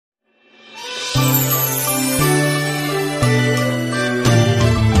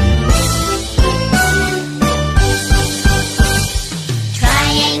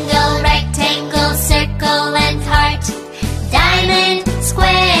Triangle, rectangle, circle and heart. Diamond,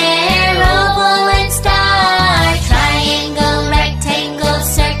 square, oval and star. Triangle, rectangle,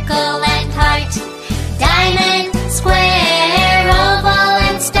 circle and heart. Diamond, square, oval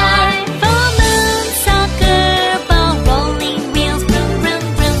and star. Full moon, soccer ball, rolling wheels, vroom, vroom,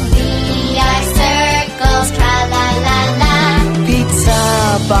 vroom. We are circles, tra-la-la-la. Pizza,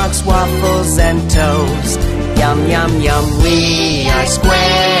 box, waffles and toast. Yum, yum, yum. We are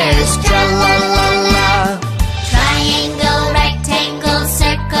squares, tra-la-la-la. Triangle, rectangle,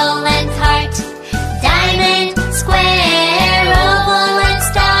 circle and heart. Diamond, square, oval and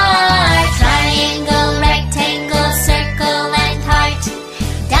star. Triangle, rectangle, circle and heart.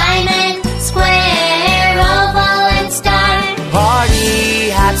 Diamond, square, oval and star. Party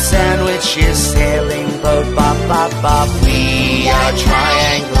hat, sandwiches, sailing boat, bop, bop, bop. We are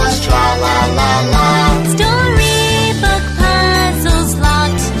triangles, tra-la-la-la. Storybook, puzzles,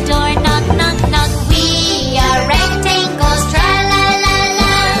 locked door, knock, knock, knock. We are rectangles, tra-la-la-la.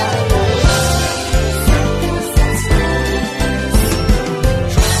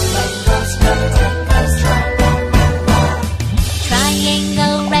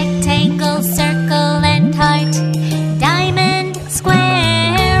 Triangle, rectangle, circle and heart. Diamond,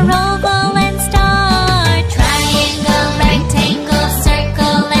 square, oval and star. Triangle, rectangle,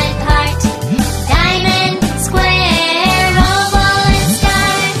 circle and heart. Diamond, square, oval and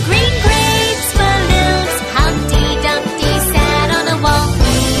star. Green grapes, balloons, Humpty Dumpty sat on a wall.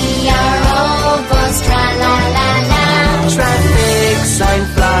 We are ovals, tra-la-la-la. Traffic sign,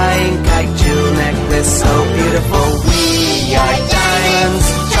 flying kite, jewel necklace, so beautiful. We are diamonds,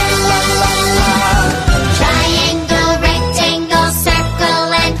 tra-la-la-la. Triangle, rectangle,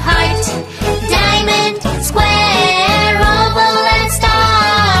 circle and heart. Diamond, square, oval and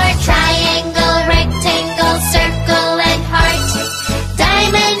star. Triangle, rectangle, circle and heart.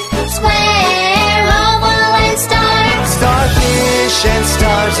 Diamond, square, oval and star. Starfish and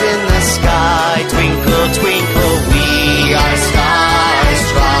stars in the sky, twinkle, twinkle. We are stars,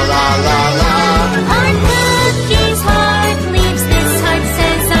 tra-la-la-la. Heart cookies, heart leaves. This heart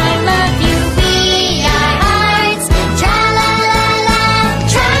says I love you. We are hearts, tra-la-la-la.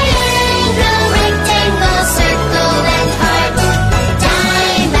 Triangle, rectangle, circle and heart.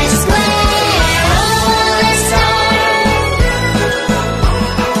 Diamond, square, oval and star.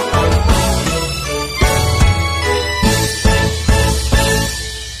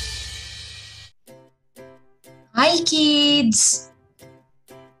 Hi kids!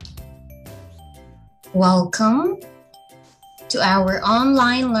 Welcome to our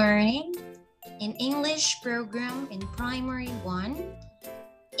online learning in English program in Primary 1,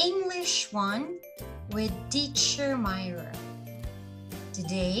 English 1 with Teacher Myra.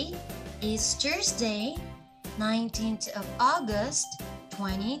 Today is Thursday, 19th of August,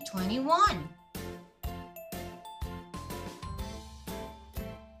 2021.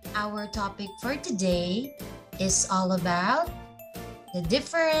 Our topic for today is all about the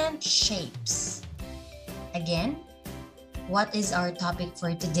different shapes. Again, what is our topic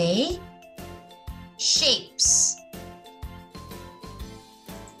for today? Shapes.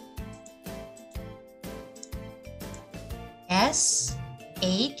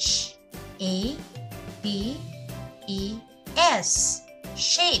 S-H-A-P-E-S.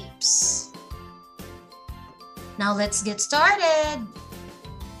 Shapes. Now let's get started.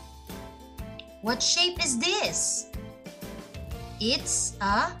 What shape is this? It's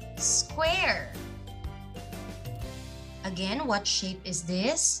a square. Again, what shape is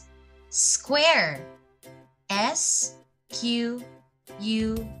this? Square. S-Q-U-A-R-E.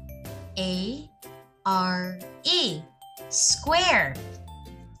 Square.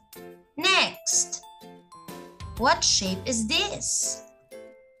 Next, what shape is this?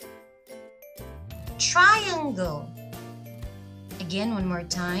 Triangle. Again, one more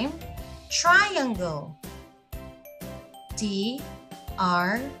time. Triangle.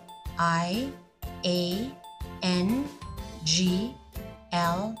 T-R-I-A-N-G-L-E.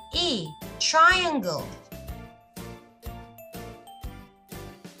 Triangle.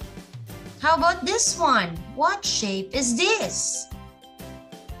 How about this one? What shape is this?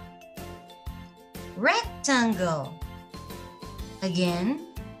 Rectangle. Again,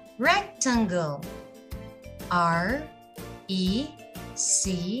 rectangle. R-E-C-T-A-N-G-L-E.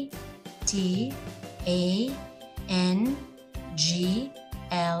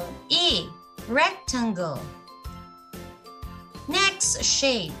 Rectangle. Next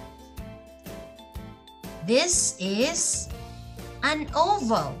shape. This is an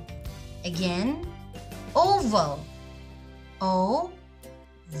oval. Again, oval. O-V-A-L.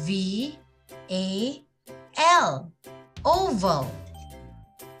 Oval.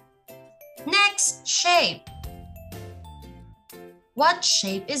 Next shape. What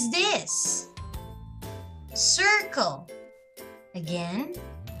shape is this? Circle. Again,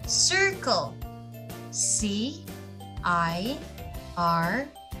 circle. C-I-R-C-L-E.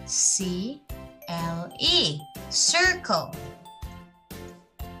 Circle.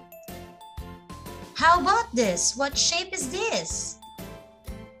 How about this? What shape is this?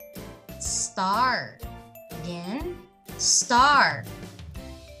 Star. Again, star.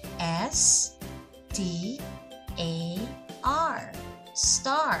 S-T-A-R.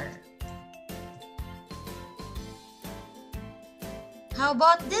 Star. How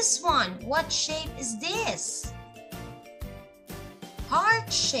about this one? What shape is this?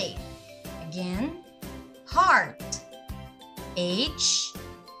 Heart shape. Again, heart.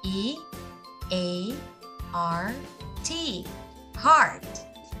 H-E-A-R-T. Heart.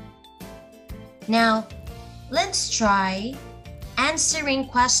 Now, let's try answering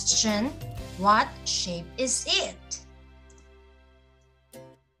question, what shape is it?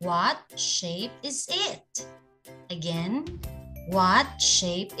 What shape is it? Again, what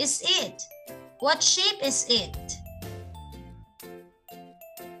shape is it? What shape is it?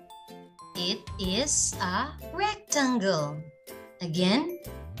 It is a rectangle. Again,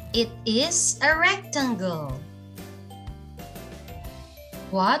 it is a rectangle.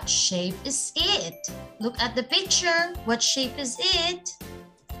 What shape is it? Look at the picture. What shape is it?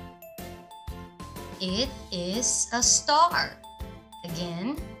 It is a star.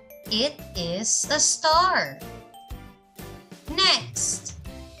 Again, it is a star. Next,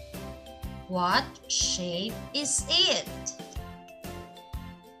 what shape is it?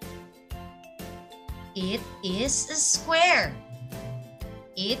 It is a square.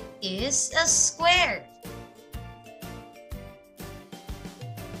 It is a square.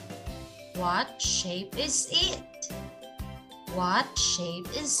 What shape is it? What shape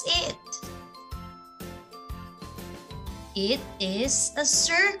is it? It is a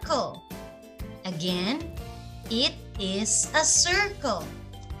circle. Again, it is a circle.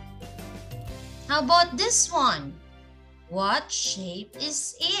 How about this one? What shape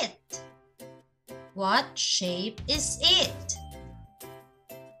is it? What shape is it?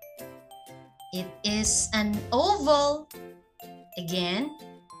 It is an oval. Again,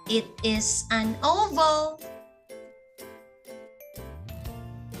 it is an oval.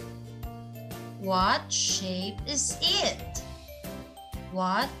 What shape is it?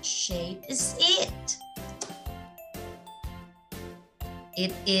 What shape is it?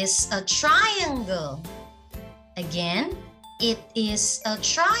 It is a triangle. Again, it is a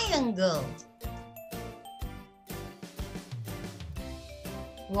triangle.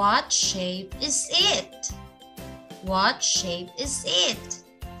 What shape is it? What shape is it?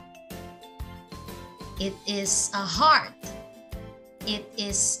 It is a heart. It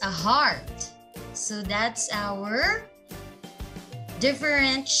is a heart. So that's our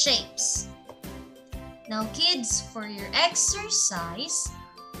different shapes. Now kids, for your exercise,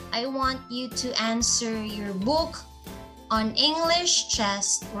 I want you to answer your book on English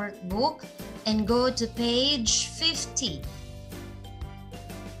Chess Workbook and go to page 50.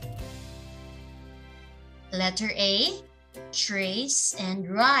 Letter A, trace and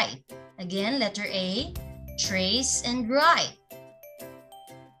write. Again, letter A, trace and write.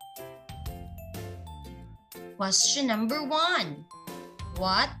 Question number 1.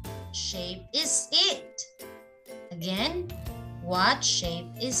 What shape is it? Again, what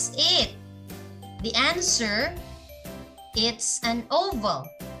shape is it? The answer, it's an oval.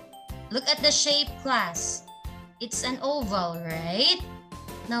 Look at the shape, class. It's an oval, right?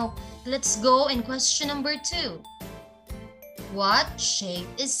 Now, let's go in question number 2. What shape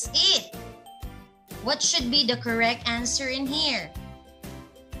is it? What should be the correct answer in here?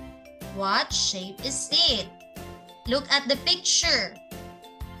 What shape is it? Look at the picture.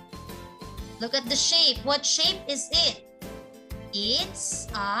 Look at the shape. What shape is it? It's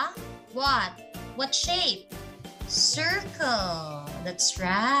a what? What shape? Circle. That's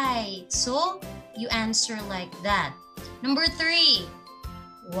right. So, you answer like that. Number 3.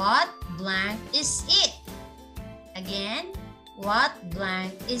 What blank is it? Again, what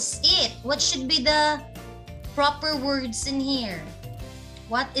blank is it? What should be the proper words in here?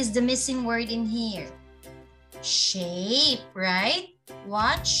 What is the missing word in here? Shape, right?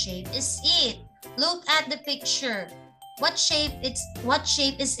 What shape is it? Look at the picture. What shape is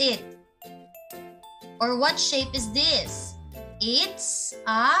it? Or what shape is this? It's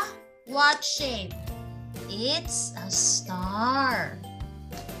a what shape? It's a star.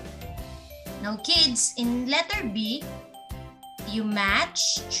 Now kids, in letter B, you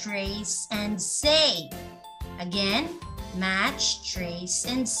match, trace, and say. Again, match, trace,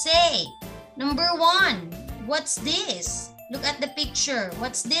 and say. Number 1, what's this? Look at the picture.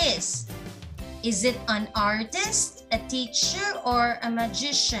 What's this? Is it an artist, a teacher, or a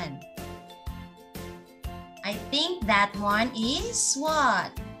magician? I think that one is what?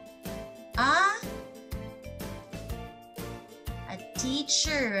 A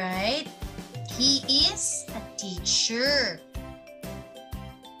teacher, right? He is a teacher.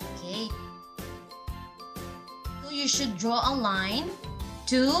 Okay. So you should draw a line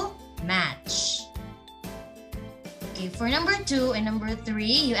to match. Okay, for number 2 and number 3,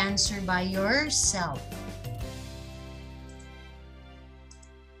 you answer by yourself.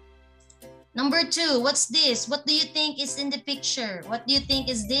 Number 2, what's this? What do you think is in the picture? What do you think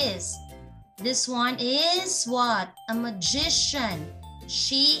is this? This one is what? A magician.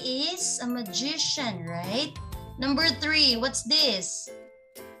 She is a magician, right? Number 3, what's this?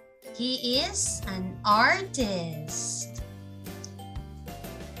 He is an artist.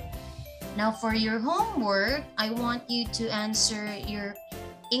 Now for your homework, I want you to answer your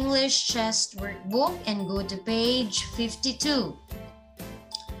English chest workbook and go to page 52.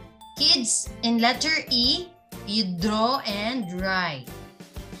 Kids, in letter E, you draw and write.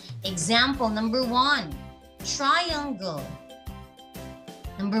 Example number 1, triangle.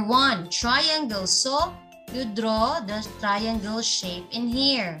 Number 1, triangle. So, you draw the triangle shape in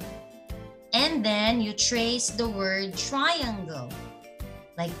here. And then you trace the word triangle.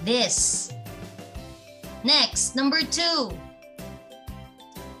 Like this. Next, number 2.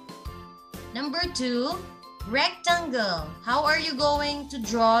 Number 2, rectangle. How are you going to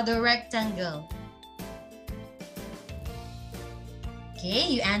draw the rectangle? Okay,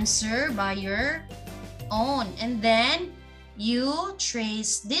 you answer by your own. And then you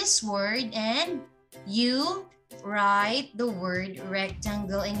trace this word and you write the word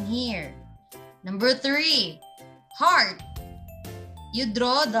rectangle in here. Number 3, heart. You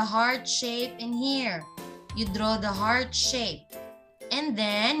draw the heart shape in here. You draw the heart shape. And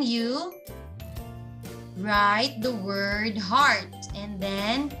then you write the word heart. And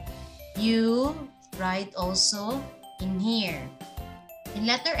then you write also in here. In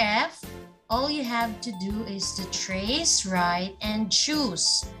letter F, all you have to do is to trace, write, and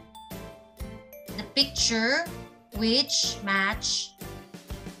choose the picture which match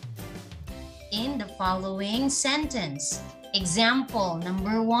in the following sentence. Example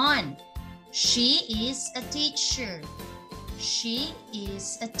number 1, she is a teacher. She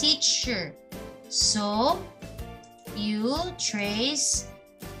is a teacher. So, you trace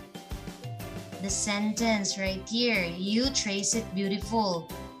the sentence right here. You trace it beautifully,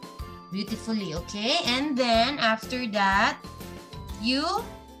 okay? And then after that, you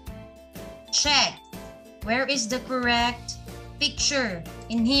check where is the correct picture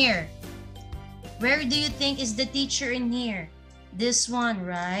in here. Where do you think is the teacher in here? This one,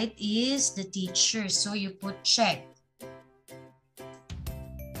 right, is the teacher. So you put check.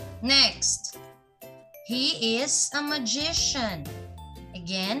 Next, he is a magician.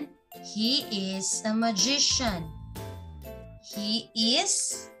 Again, he is a magician. He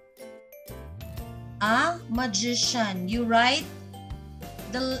is a magician. You write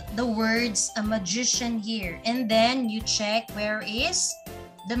the words a magician here. And then you check where is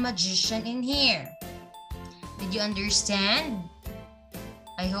the magician in here. Did you understand?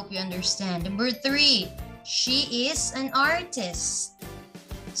 I hope you understand. Number 3, she is an artist.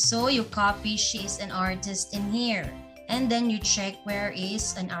 So you copy she is an artist in here. And then you check where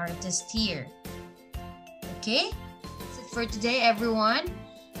is an artist here. Okay? That's it for today, everyone.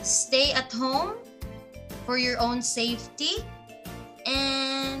 Stay at home for your own safety.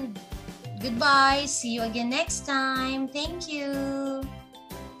 And goodbye. See you again next time. Thank you.